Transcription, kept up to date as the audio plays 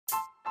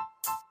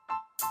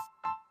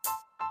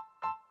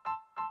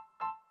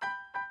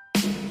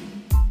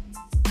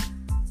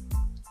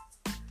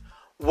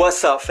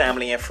What's up,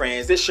 family and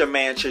friends? It's your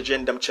man,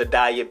 Chajendam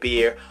Chadaya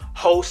Beer,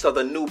 host of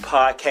the new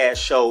podcast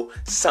show,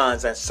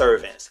 Sons and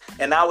Servants.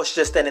 And I was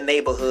just in the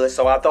neighborhood,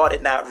 so I thought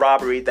it not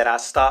robbery that I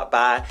stopped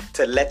by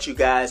to let you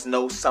guys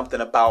know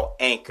something about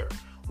Anchor.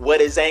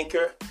 What is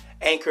Anchor?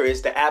 Anchor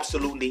is the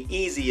absolutely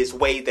easiest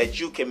way that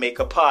you can make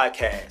a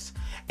podcast.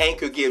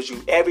 Anchor gives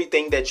you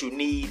everything that you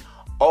need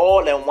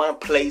all in one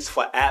place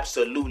for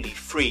absolutely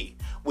free,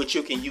 which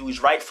you can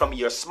use right from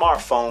your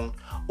smartphone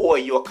or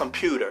your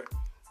computer.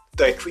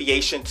 The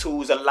creation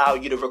tools allow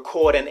you to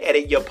record and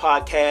edit your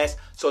podcast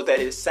so that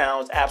it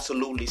sounds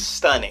absolutely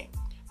stunning.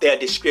 They'll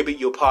distribute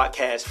your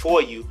podcast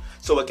for you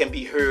so it can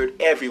be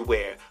heard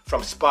everywhere,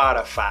 from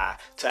Spotify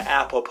to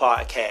Apple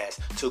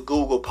Podcasts to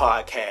Google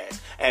Podcasts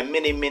and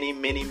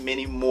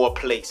many more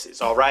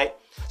places, all right?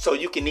 So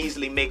you can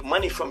easily make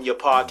money from your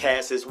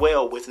podcast as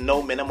well with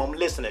no minimum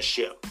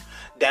listenership.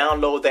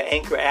 Download the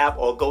Anchor app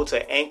or go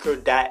to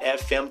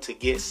anchor.fm to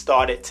get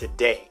started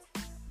today.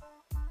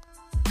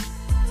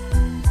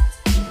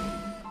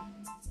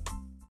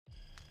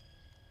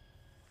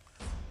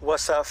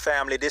 What's up,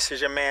 family? This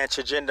is your man,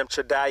 Chajendam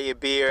Chadaya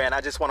Beer, and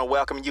I just want to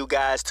welcome you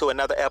guys to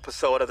another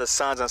episode of the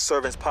Sons and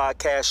Servants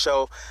podcast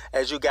show.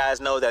 As you guys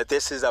know, that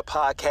this is a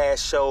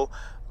podcast show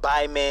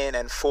by men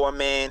and for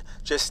men,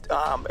 just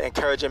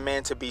encouraging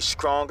men to be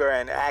stronger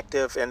and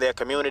active in their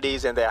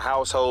communities and their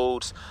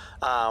households.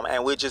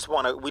 And we just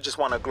want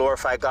to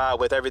glorify God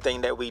with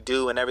everything that we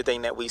do and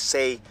everything that we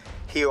say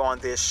here on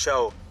this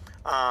show.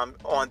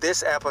 On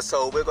this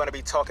episode, we're going to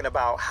be talking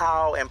about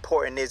how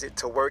important is it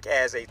to work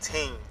as a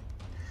team.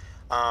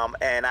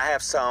 And I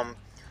have some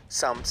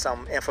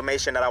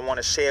information that I want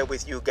to share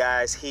with you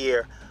guys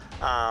here,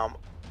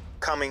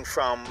 coming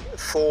from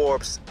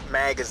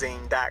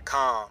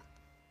ForbesMagazine.com.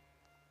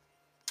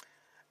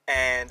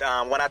 And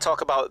when I talk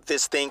about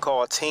this thing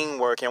called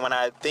teamwork, and when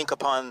I think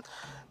upon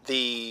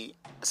the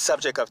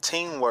subject of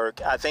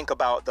teamwork, I think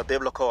about the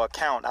biblical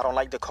account. I don't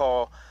like to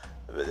call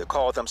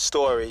them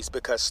stories,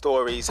 because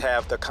stories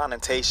have the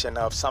connotation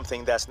of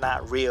something that's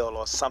not real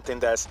or something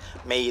that's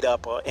made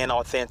up or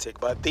inauthentic.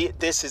 But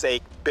this is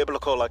a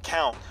biblical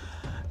account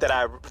that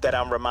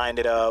I'm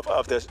reminded of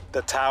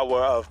the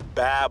Tower of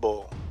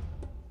Babel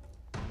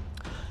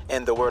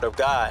in the Word of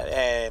God.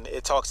 And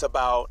it talks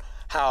about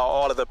how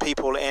all of the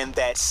people in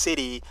that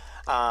city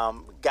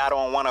got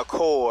on one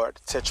accord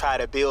to try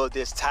to build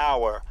this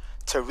tower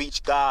to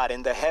reach God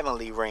in the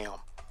heavenly realm.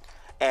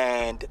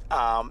 And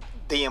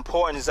the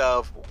importance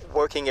of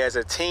working as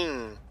a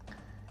team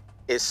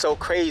is so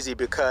crazy,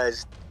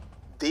 because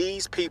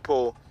these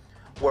people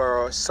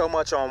were so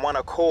much on one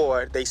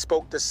accord, they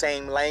spoke the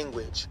same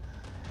language,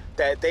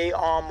 that they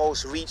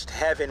almost reached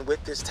heaven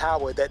with this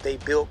tower that they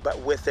built, but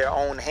with their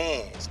own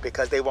hands,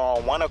 because they were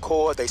on one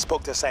accord, they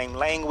spoke the same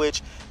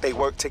language, they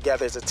worked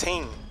together as a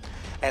team.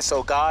 And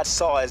so God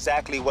saw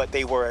exactly what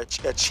they were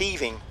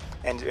achieving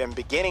and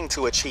beginning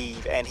to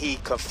achieve, and he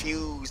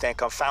confused and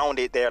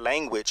confounded their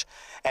language,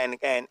 and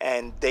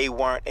they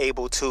weren't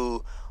able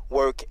to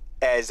work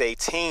as a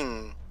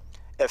team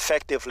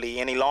effectively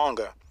any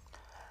longer.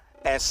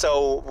 And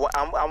so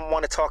I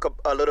want to talk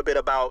a little bit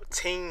about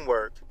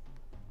teamwork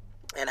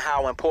and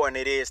how important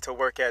it is to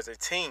work as a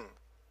team.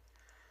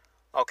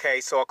 Okay,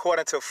 so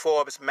according to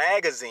Forbes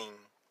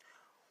magazine,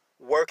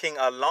 working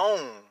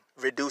alone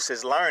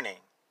reduces learning.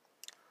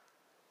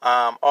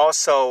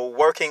 Also,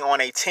 working on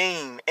a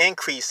team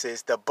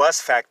increases the buzz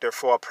factor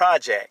for a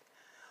project.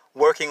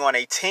 Working on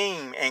a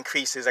team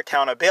increases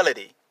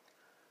accountability.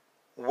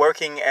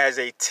 Working as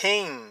a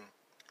team,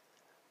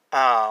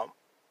 or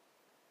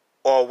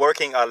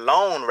working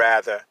alone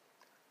rather,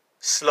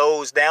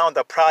 slows down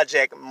the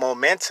project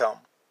momentum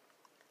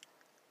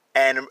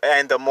and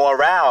the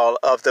morale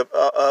of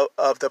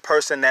the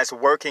person that's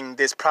working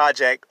this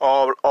project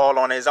all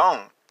on his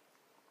own.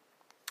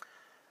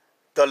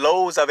 The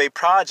lows of a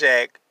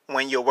project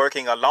when you're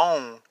working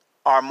alone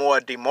are more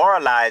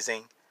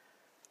demoralizing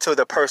to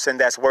the person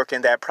that's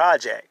working that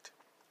project.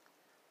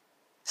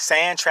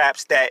 Sand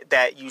traps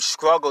that you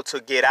struggle to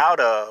get out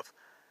of,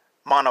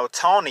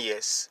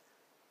 monotonous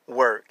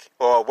work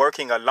or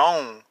working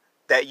alone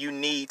that you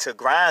need to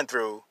grind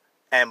through,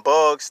 and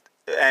bugs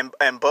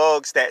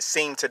that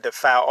seem to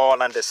defy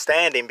all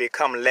understanding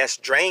become less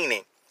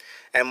draining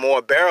and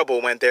more bearable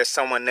when there's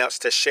someone else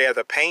to share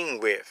the pain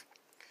with.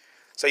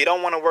 So you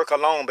don't want to work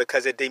alone,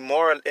 because it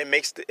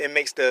makes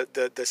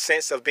the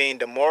sense of being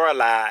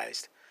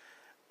demoralized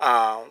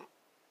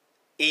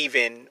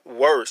even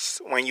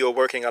worse when you're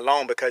working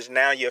alone, because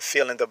now you're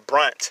feeling the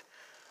brunt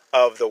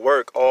of the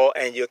work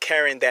and you're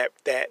carrying that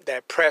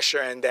pressure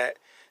and that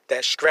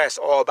stress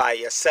all by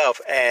yourself,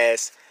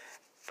 as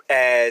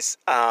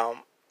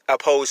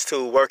opposed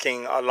to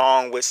working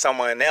along with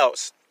someone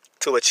else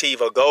to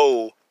achieve a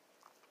goal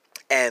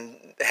and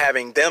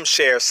having them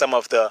share some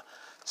of the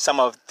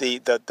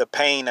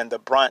pain and the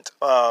brunt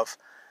of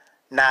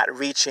not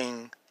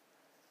reaching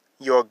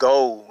your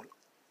goal.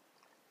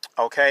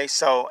 Okay,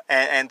 so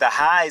and the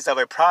highs of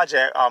a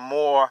project are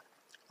more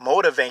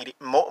motivating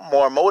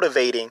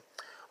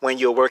when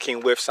you're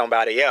working with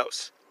somebody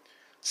else.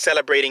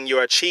 celebrating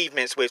your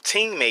achievements with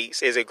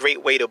teammates is a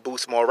great way to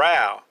boost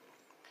morale.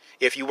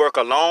 If you work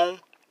alone,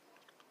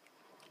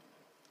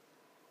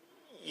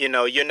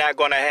 you're not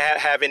going to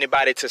have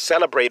anybody to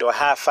celebrate or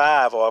high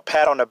five or a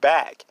pat on the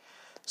back.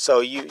 So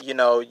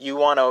you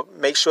want to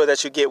make sure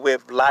that you get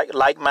with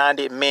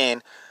like-minded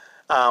men,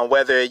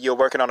 whether you're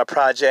working on a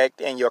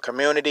project in your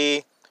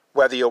community,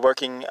 whether you're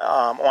working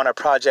on a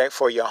project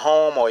for your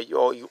home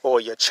or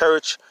your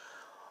church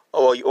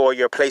or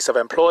your place of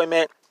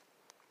employment.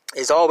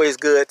 It's always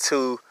good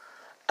to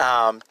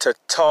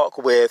talk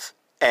with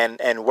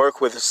and work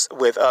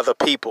with other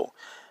people.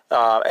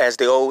 As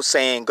the old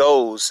saying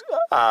goes,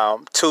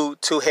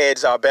 two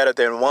heads are better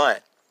than one.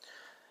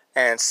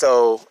 And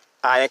so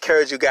I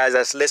encourage you guys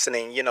that's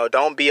listening,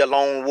 don't be a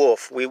lone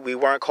wolf. We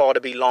weren't called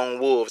to be lone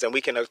wolves, and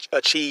we can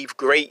achieve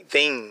great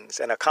things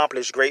and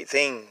accomplish great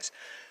things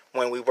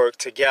when we work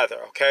together,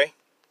 okay?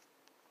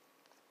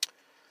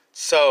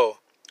 So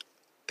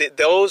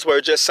those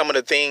were just some of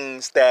the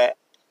things that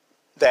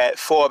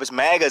Forbes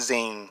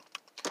magazine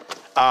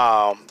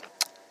wanted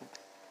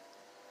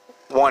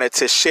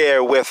to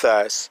share with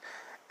us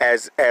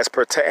as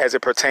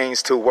it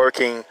pertains to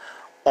working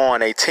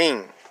on a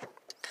team.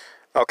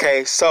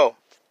 Okay, so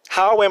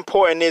how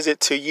important is it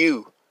to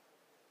you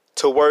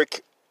to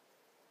work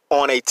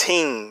on a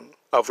team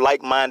of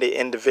like-minded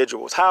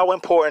individuals? How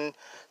important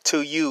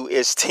to you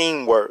is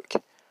teamwork?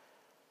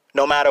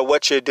 No matter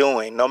what you're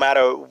doing, no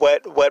matter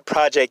what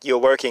project you're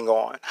working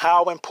on,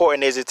 how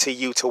important is it to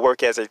you to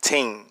work as a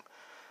team,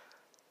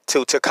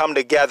 to come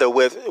together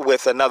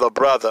with another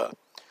brother,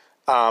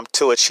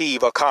 to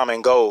achieve a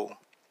common goal?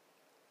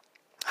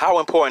 How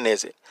important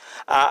is it?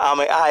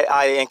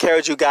 I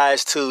encourage you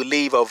guys to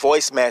leave a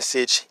voice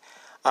message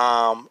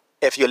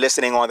if you're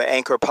listening on the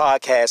Anchor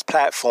podcast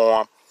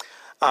platform.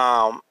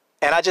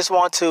 And I just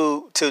want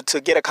to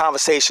get a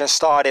conversation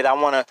started. I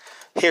want to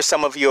hear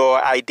some of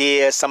your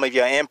ideas, some of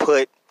your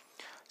input,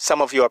 some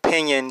of your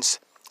opinions,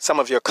 some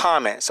of your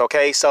comments,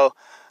 okay? So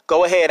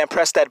go ahead and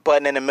press that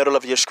button in the middle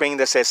of your screen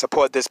that says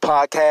support this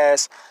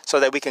podcast so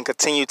that we can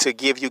continue to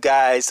give you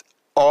guys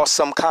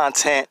awesome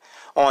content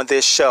on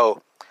this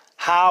show.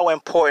 How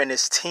important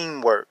is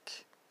teamwork?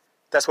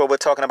 That's what we're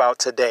talking about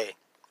today.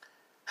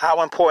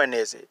 How important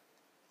is it?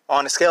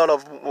 On a scale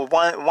of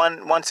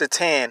 1 to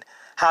 10,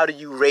 how do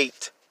you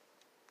rate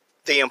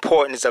the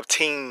importance of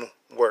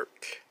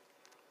teamwork?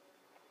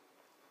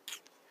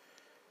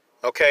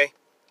 Okay?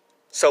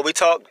 So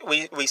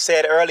we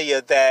said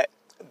earlier that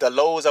the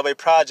lows of a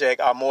project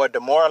are more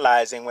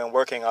demoralizing when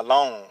working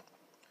alone.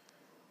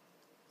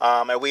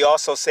 And we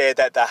also said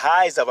that the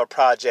highs of a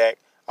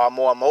project are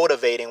more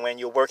motivating when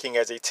you're working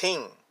as a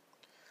team.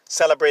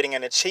 Celebrating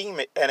an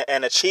achievement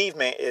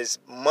is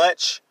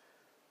much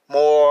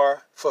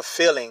more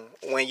fulfilling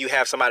when you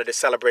have somebody to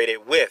celebrate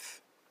it with.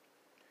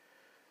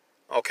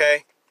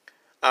 Okay?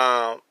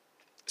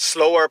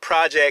 Slower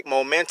project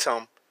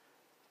momentum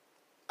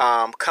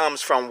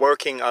comes from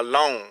working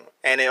alone,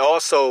 and it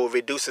also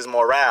reduces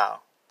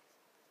morale.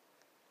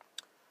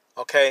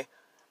 Okay?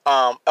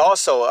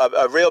 Also,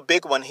 a real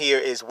big one here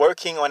is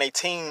working on a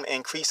team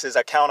increases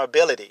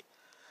accountability.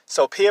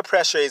 So peer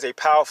pressure is a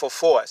powerful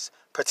force,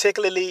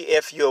 particularly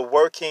if you're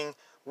working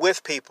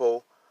with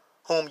people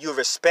whom you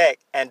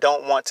respect and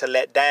don't want to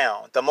let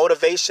down. The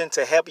motivation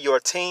to help your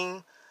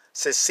team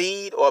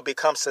succeed or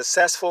become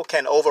successful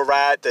can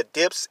override the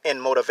dips in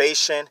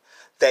motivation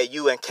that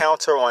you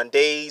encounter on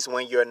days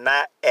when you're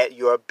not at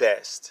your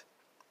best.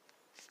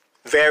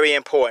 Very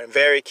important,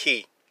 very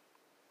key.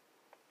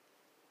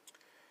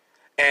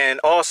 And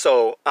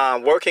also,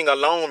 working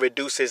alone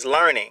reduces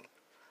learning.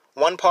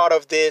 One part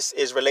of this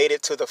is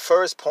related to the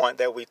first point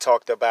that we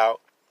talked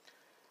about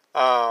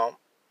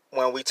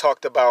when we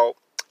talked about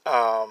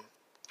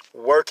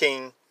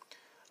working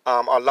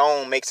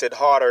alone makes it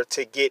harder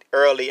to get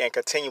early and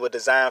continual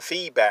design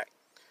feedback.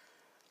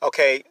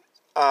 Okay,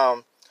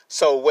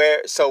 so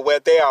where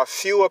there are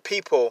fewer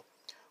people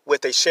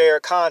with a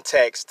shared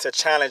context to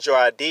challenge your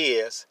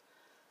ideas,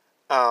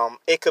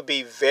 it could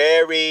be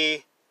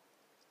very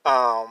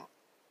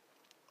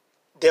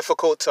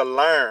difficult to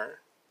learn.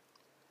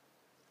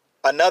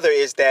 Another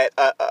is that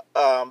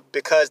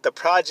because the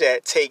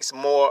project takes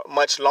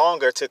much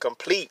longer to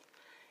complete,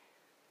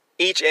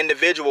 each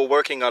individual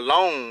working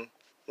alone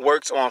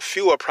works on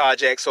fewer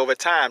projects over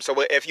time.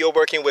 So if you're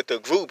working with a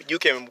group, you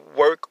can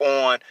work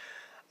on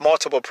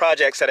multiple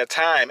projects at a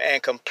time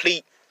and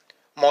complete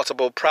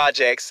multiple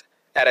projects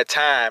at a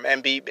time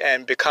and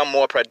become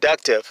more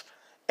productive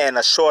in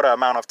a shorter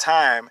amount of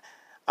time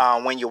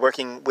when you're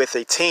working with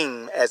a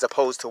team as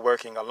opposed to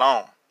working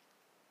alone.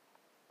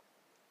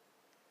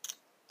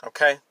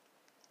 Okay?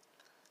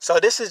 So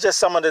this is just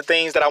some of the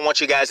things that I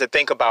want you guys to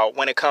think about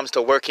when it comes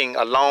to working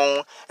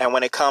alone and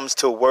when it comes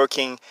to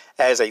working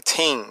as a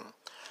team.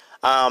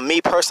 Me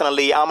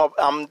personally, I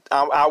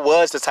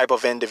was the type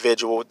of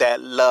individual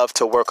that loved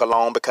to work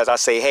alone because I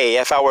say, hey,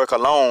 if I work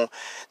alone,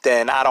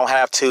 then I don't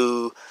have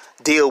to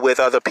deal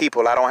with other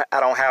people. I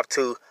don't have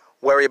to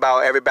worry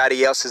about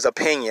everybody else's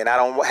opinion. I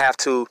don't have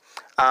to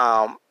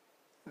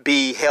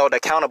be held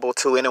accountable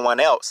to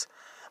anyone else.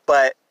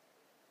 But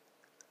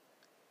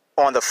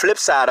on the flip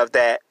side of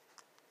that,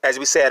 as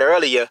we said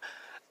earlier,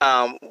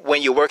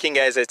 when you're working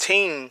as a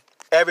team,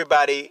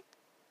 everybody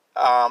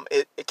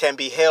it can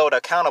be held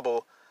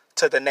accountable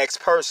to the next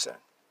person.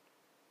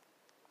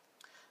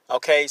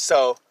 Okay,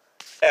 so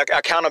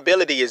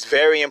accountability is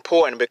very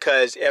important,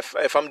 because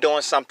if I'm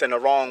doing something the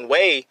wrong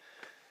way,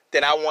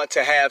 then I want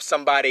to have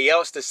somebody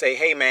else to say,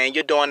 hey, man,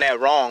 you're doing that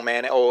wrong,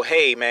 man. Oh,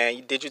 hey,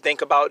 man, did you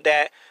think about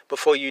that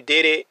before you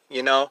did it?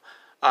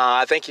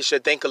 I think you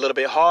should think a little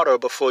bit harder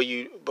before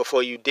you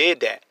did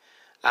that.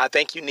 I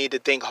think you need to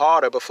think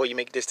harder before you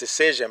make this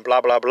decision,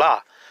 blah, blah,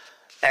 blah.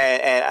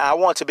 And I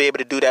want to be able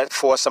to do that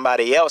for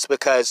somebody else,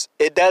 because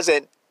it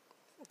doesn't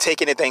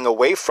take anything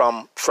away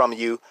from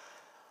you,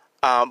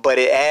 but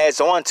it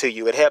adds on to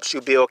you. It helps you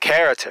build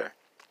character,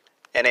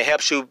 and it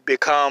helps you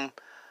become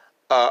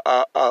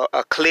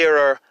a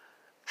clearer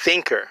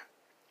thinker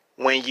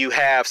when you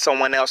have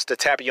someone else to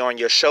tap you on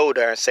your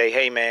shoulder and say,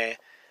 hey, man,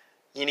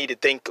 you need to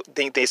think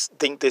this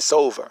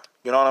over.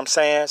 You know what I'm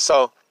saying?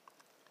 So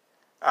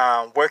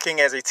working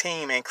as a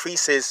team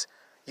increases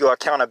your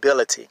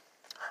accountability.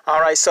 All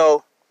right,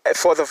 so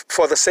for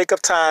the sake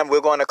of time, we're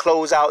going to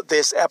close out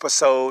this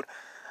episode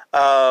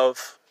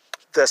of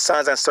the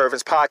Sons and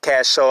Servants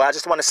podcast show. I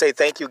just want to say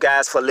thank you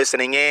guys for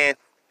listening in.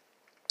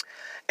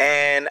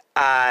 And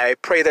I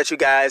pray that you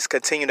guys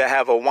continue to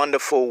have a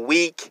wonderful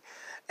week,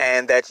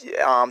 and that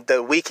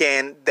the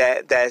weekend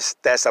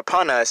that's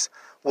upon us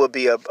will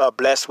be a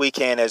blessed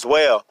weekend as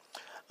well.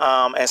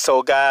 And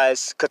so,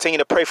 guys, continue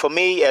to pray for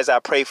me as I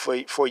pray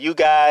for you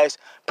guys.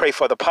 Pray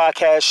for the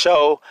podcast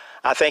show.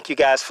 I thank you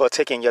guys for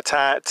taking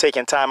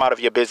time out of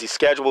your busy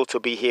schedule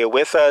to be here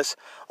with us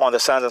on the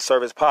Sons and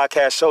Servants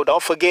podcast show.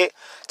 Don't forget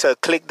to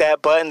click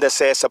that button that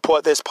says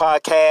support this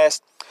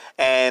podcast.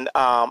 And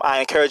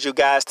I encourage you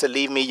guys to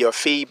leave me your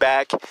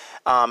feedback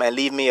and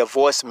leave me a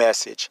voice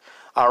message.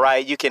 All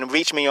right. You can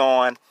reach me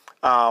on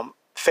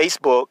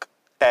Facebook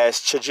as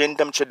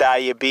Chijindam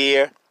Chadaya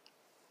Beer.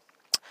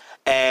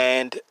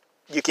 And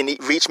you can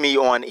reach me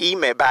on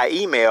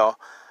email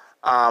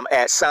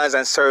at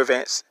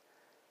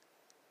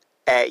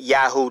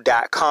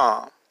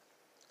sonsandservants@yahoo.com.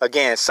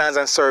 Again, sons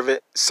and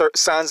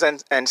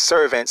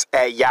servants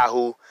at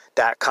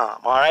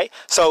yahoo.com. All right.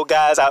 So,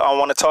 guys, I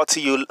want to talk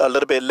to you a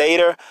little bit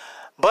later,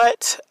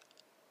 but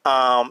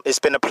it's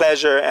been a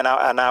pleasure, and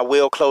I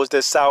will close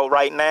this out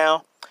right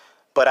now.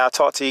 But I'll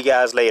talk to you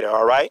guys later.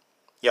 All right.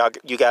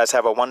 You guys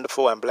have a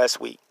wonderful and blessed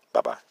week.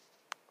 Bye-bye.